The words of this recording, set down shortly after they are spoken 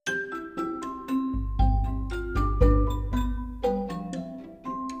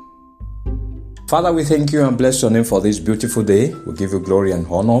Father, we thank you and bless your name for this beautiful day. We give you glory and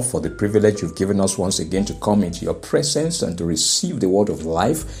honor for the privilege you've given us once again to come into your presence and to receive the word of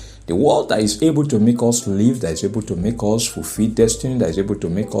life. The word that is able to make us live, that is able to make us fulfill destiny, that is able to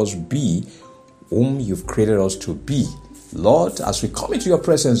make us be whom you've created us to be. Lord, as we come into your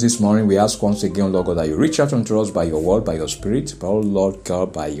presence this morning, we ask once again, Lord God, that you reach out unto us by your word, by your spirit, but Lord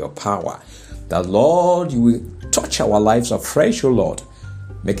God, by your power. That, Lord, you will touch our lives afresh, O Lord.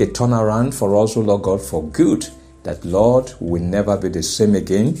 Make a turnaround for us, O Lord God, for good. That, Lord, we will never be the same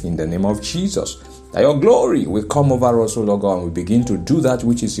again in the name of Jesus. That your glory will come over us, O Lord God, and we begin to do that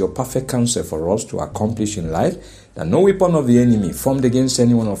which is your perfect counsel for us to accomplish in life. That no weapon of the enemy formed against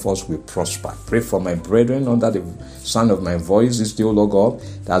any one of us will prosper. Pray for my brethren under the sound of my voice this day, O Lord God,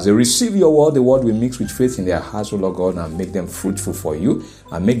 that as they receive your word, the word will mix with faith in their hearts, O Lord God, and make them fruitful for you,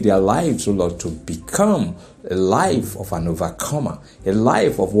 and make their lives, O Lord, to become a life of an overcomer, a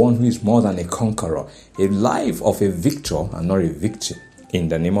life of one who is more than a conqueror, a life of a victor and not a victim. In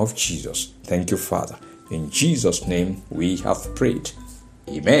the name of Jesus. Thank you, Father. In Jesus' name we have prayed.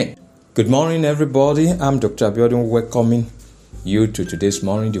 Amen. Good morning, everybody. I'm Dr. Abiodun, welcoming you to today's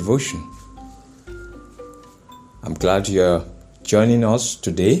morning devotion. I'm glad you're joining us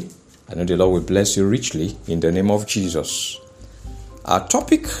today. I know the Lord will bless you richly in the name of Jesus. Our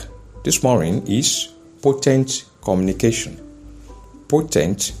topic this morning is potent communication.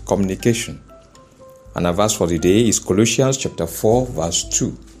 Potent communication. And our verse for the day is Colossians chapter 4 verse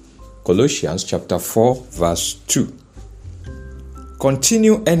 2. Colossians chapter 4 verse 2.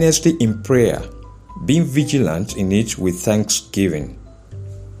 Continue earnestly in prayer, being vigilant in it with thanksgiving.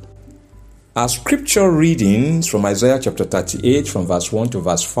 Our scripture readings from Isaiah chapter 38 from verse 1 to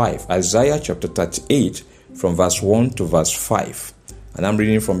verse 5. Isaiah chapter 38 from verse 1 to verse 5. And I'm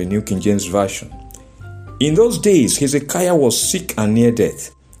reading from the New King James Version. In those days Hezekiah was sick and near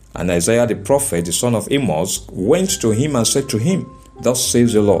death. And Isaiah the prophet, the son of Amos, went to him and said to him, Thus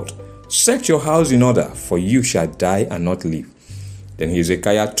says the Lord, set your house in order, for you shall die and not live. Then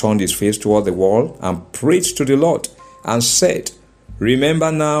Hezekiah turned his face toward the wall and prayed to the Lord and said,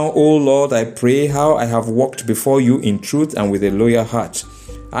 Remember now, O Lord, I pray, how I have walked before you in truth and with a loyal heart,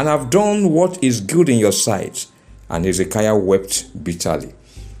 and have done what is good in your sight. And Hezekiah wept bitterly.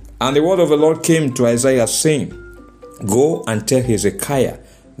 And the word of the Lord came to Isaiah, saying, Go and tell Hezekiah,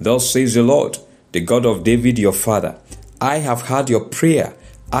 Thus says the Lord, the God of David your father, I have heard your prayer,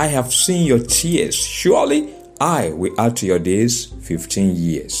 I have seen your tears. Surely I will add to your days 15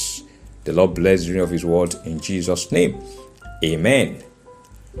 years. The Lord bless the reading of his word in Jesus' name. Amen.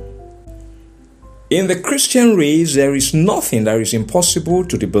 In the Christian race, there is nothing that is impossible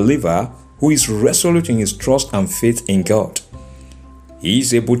to the believer who is resolute in his trust and faith in God. He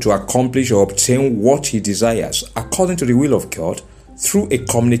is able to accomplish or obtain what he desires according to the will of God through a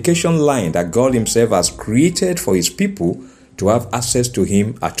communication line that God himself has created for his people to have access to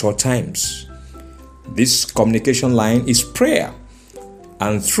him at all times. This communication line is prayer,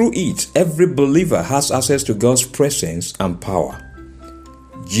 and through it, every believer has access to God's presence and power.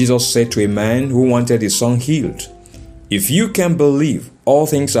 Jesus said to a man who wanted his son healed, If you can believe, all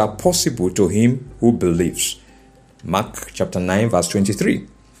things are possible to him who believes. Mark chapter 9 verse 23.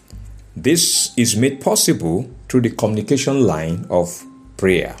 This is made possible through the communication line of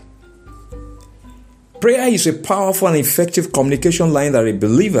prayer. Prayer is a powerful and effective communication line that a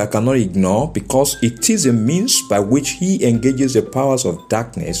believer cannot ignore because it is a means by which he engages the powers of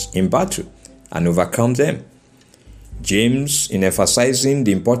darkness in battle and overcomes them. James, in emphasizing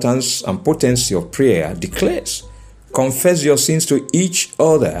the importance and potency of prayer, declares, Confess your sins to each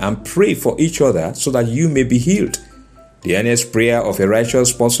other and pray for each other so that you may be healed. The earnest prayer of a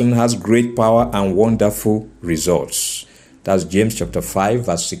righteous person has great power and wonderful results. That's James chapter 5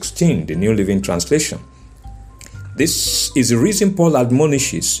 verse 16, the New Living Translation. This is the reason Paul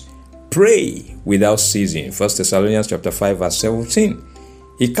admonishes, pray without ceasing. 1 Thessalonians chapter 5 verse 17.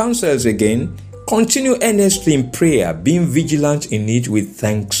 He counsels again, continue earnestly in prayer, being vigilant in it with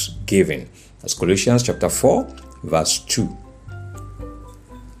thanksgiving. That's Colossians chapter 4 verse 2.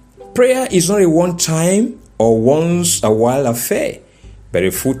 Prayer is not a one-time or once a while affair, but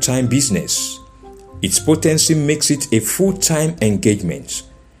a full-time business. Its potency makes it a full-time engagement.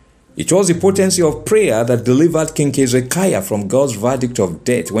 It was the potency of prayer that delivered King Hezekiah from God's verdict of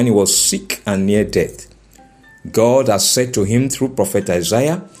death when he was sick and near death. God has said to him through prophet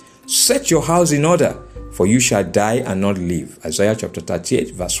Isaiah, Set your house in order, for you shall die and not live. Isaiah chapter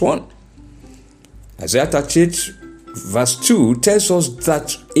 38 verse 1. Isaiah 38 verse 2 tells us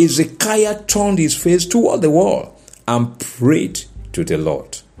that Hezekiah turned his face toward the wall and prayed to the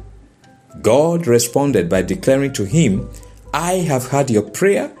Lord. God responded by declaring to him, I have heard your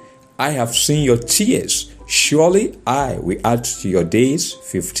prayer, I have seen your tears. Surely I will add to your days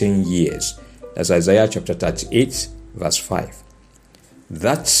 15 years. That's Isaiah chapter 38, verse 5.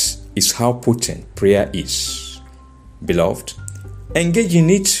 That is how potent prayer is. Beloved, engage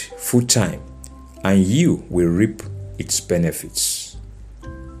in it full time, and you will reap its benefits.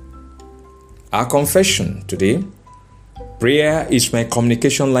 Our confession today: prayer is my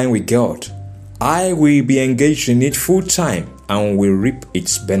communication line with God. I will be engaged in it full time and will reap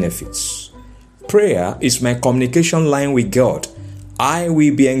its benefits. Prayer is my communication line with God. I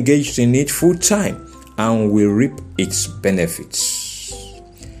will be engaged in it full time and will reap its benefits.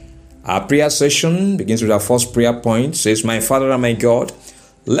 Our prayer session begins with our first prayer point. It says, my Father and my God,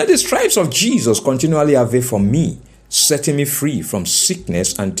 let the stripes of Jesus continually avail for me, setting me free from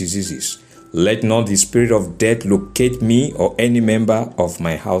sickness and diseases. Let not the spirit of death locate me or any member of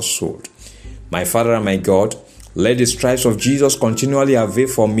my household. My Father and my God, let the stripes of Jesus continually avail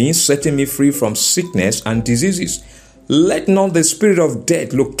for me, setting me free from sickness and diseases. Let not the spirit of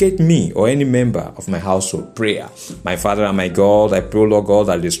death locate me or any member of my household. Prayer. My Father and my God, I pray, Lord God,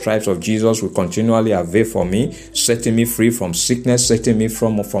 that the stripes of Jesus will continually avail for me, setting me free from sickness, setting me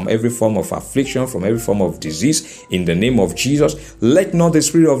from every form of affliction, from every form of disease. In the name of Jesus, let not the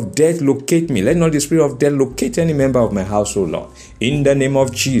spirit of death locate me. Let not the spirit of death locate any member of my household, Lord. In the name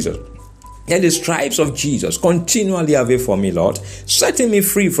of Jesus. Let the stripes of Jesus continually avail for me, Lord, setting me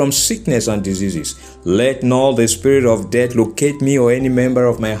free from sickness and diseases. Let not the spirit of death locate me or any member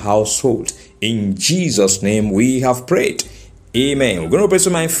of my household. In Jesus' name we have prayed. Amen. We're going to pray to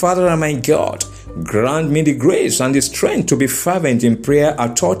my Father and my God. Grant me the grace and the strength to be fervent in prayer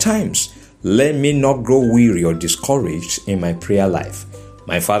at all times. Let me not grow weary or discouraged in my prayer life.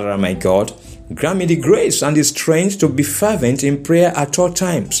 My Father and my God, grant me the grace and the strength to be fervent in prayer at all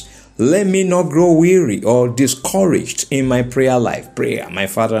times. Let me not grow weary or discouraged in my prayer life. Prayer. My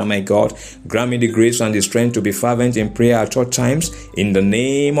Father and my God, grant me the grace and the strength to be fervent in prayer at all times. In the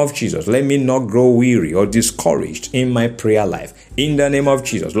name of Jesus, let me not grow weary or discouraged in my prayer life. In the name of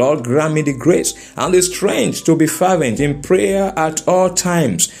Jesus, Lord, grant me the grace and the strength to be fervent in prayer at all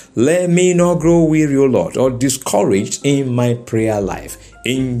times. Let me not grow weary, O Lord, or discouraged in my prayer life.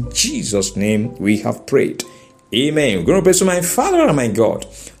 In Jesus' name we have prayed. Amen. We're going to pray to my Father and my God.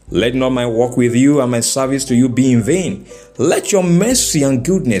 Let not my walk with you and my service to you be in vain. Let your mercy and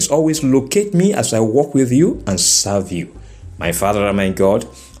goodness always locate me as I walk with you and serve you. My Father and my God,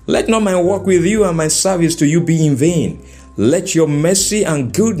 let not my walk with you and my service to you be in vain. Let your mercy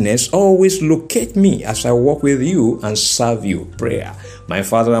and goodness always locate me as I walk with you and serve you. Prayer. My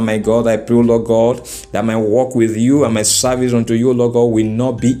Father and my God, I pray, Lord God, that my walk with you and my service unto you, Lord God, will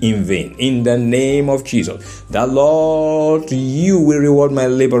not be in vain. In the name of Jesus, that, Lord, you will reward my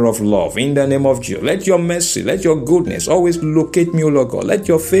labor of love. In the name of Jesus, let your mercy, let your goodness always locate me, O Lord God. Let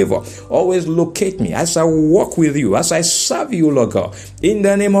your favor always locate me as I walk with you, as I serve you, Lord God. In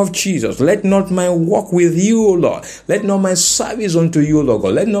the name of Jesus, let not my walk with you, O Lord, let not my service unto you, Lord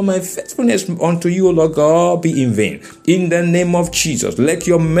God, let not my faithfulness unto you, Lord God, be in vain. In the name of Jesus, let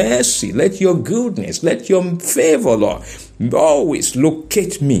your mercy, let your goodness, let your favor, Lord, always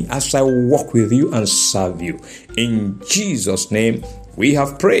locate me as I walk with you and serve you. In Jesus' name we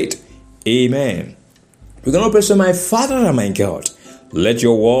have prayed. Amen. We're going to pray to my Father and my God. Let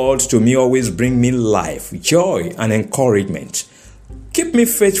your word to me always bring me life, joy, and encouragement. Keep me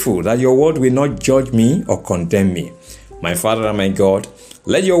faithful that your word will not judge me or condemn me. My Father and my God,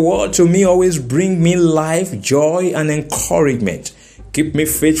 let your word to me always bring me life, joy, and encouragement. Keep me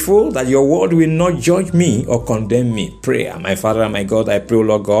faithful that your word will not judge me or condemn me. Prayer. My Father and my God, I pray,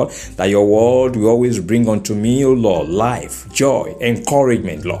 Lord God, that your word will always bring unto me, O Lord, life, joy,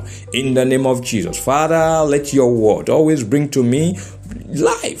 encouragement, Lord. In the name of Jesus. Father, let your word always bring to me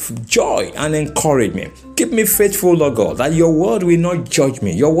life, joy, and encouragement. Keep me faithful, Lord God, that your word will not judge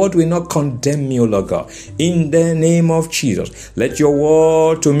me. Your word will not condemn me, O Lord God. In the name of Jesus, let your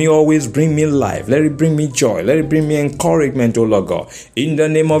word to me always bring me life. Let it bring me joy. Let it bring me encouragement, O Lord God. In the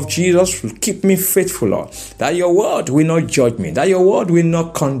name of Jesus, keep me faithful, Lord, that your word will not judge me, that your word will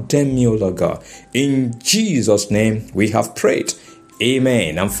not condemn me, O Lord God. In Jesus' name we have prayed.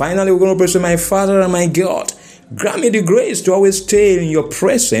 Amen. And finally, we're going to pray to my Father and my God. Grant me the grace to always stay in your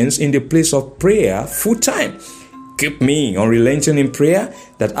presence in the place of prayer full time. Keep me unrelenting in prayer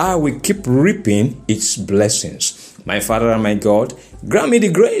that I will keep reaping its blessings. My Father and my God, grant me the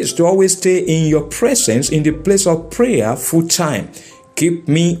grace to always stay in your presence in the place of prayer full time. Keep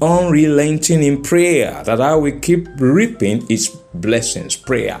me unrelenting in prayer that I will keep reaping its blessings.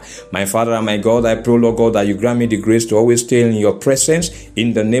 Prayer. My Father and my God, I pray, Lord God, that you grant me the grace to always stay in your presence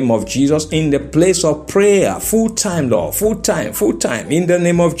in the name of Jesus, in the place of prayer, full time, Lord, full time, in the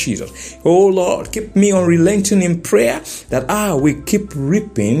name of Jesus. Oh Lord, keep me unrelenting in prayer, that I will keep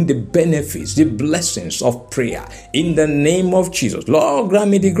reaping the benefits, the blessings of prayer in the name of Jesus. Lord,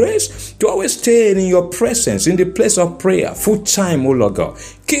 grant me the grace to always stay in your presence, in the place of prayer, full time, oh Lord God.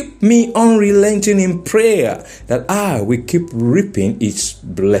 Keep me unrelenting in prayer, that I will keep reaping its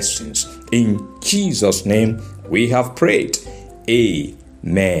blessings. In Jesus' name we have prayed.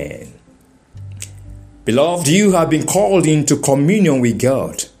 Amen. Beloved, you have been called into communion with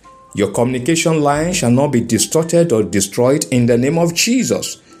God. Your communication line shall not be distorted or destroyed in the name of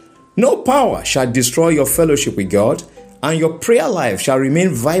Jesus. No power shall destroy your fellowship with God, and your prayer life shall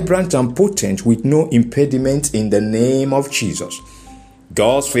remain vibrant and potent with no impediment in the name of Jesus.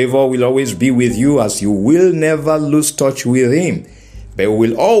 God's favor will always be with you, as you will never lose touch with Him, but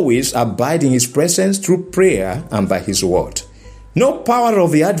will always abide in His presence through prayer and by His word. No power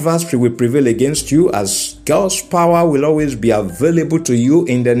of the adversary will prevail against you, as God's power will always be available to you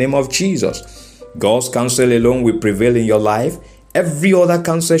in the name of Jesus. God's counsel alone will prevail in your life. Every other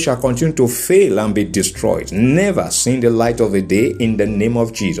counsel shall continue to fail and be destroyed, never seeing the light of the day in the name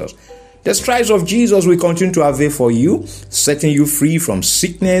of Jesus. The stripes of Jesus will continue to avail for you, setting you free from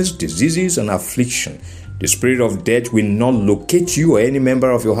sickness, diseases, and affliction. The spirit of death will not locate you or any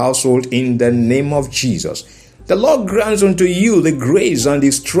member of your household in the name of Jesus. The Lord grants unto you the grace and the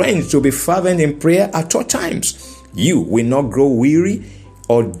strength to be fervent in prayer at all times. You will not grow weary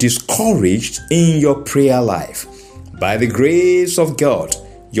or discouraged in your prayer life. By the grace of God,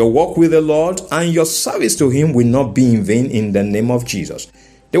 your walk with the Lord and your service to Him will not be in vain in the name of Jesus.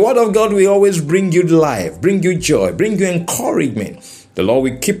 The word of God will always bring you life, bring you joy, bring you encouragement. The Lord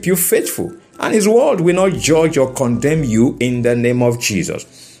will keep you faithful, and His word will not judge or condemn you in the name of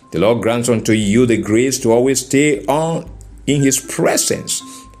Jesus. The Lord grants unto you the grace to always stay on in His presence,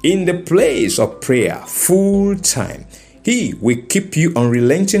 in the place of prayer, full time. He will keep you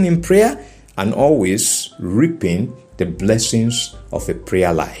unrelenting in prayer and always reaping the blessings of a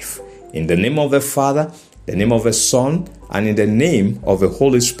prayer life. In the name of the Father, the name of the Son, and in the name of the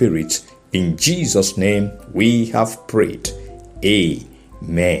Holy Spirit, in Jesus' name we have prayed.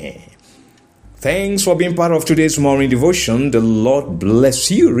 Amen. Thanks for being part of today's morning devotion. The Lord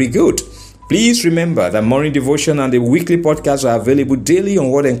bless you really good. Please remember that morning devotion and the weekly podcasts are available daily on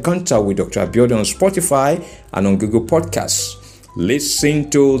Word Encounter with Dr. Abiodun on Spotify and on Google Podcasts. Listen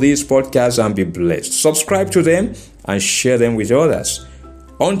to these podcasts and be blessed. Subscribe to them and share them with others.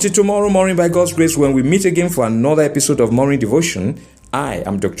 Until tomorrow morning, by God's grace, when we meet again for another episode of Morning Devotion, I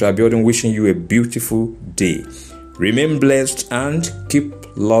am Dr. Abiodun, wishing you a beautiful day. Remain blessed and keep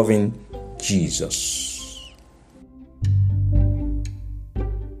loving Jesus.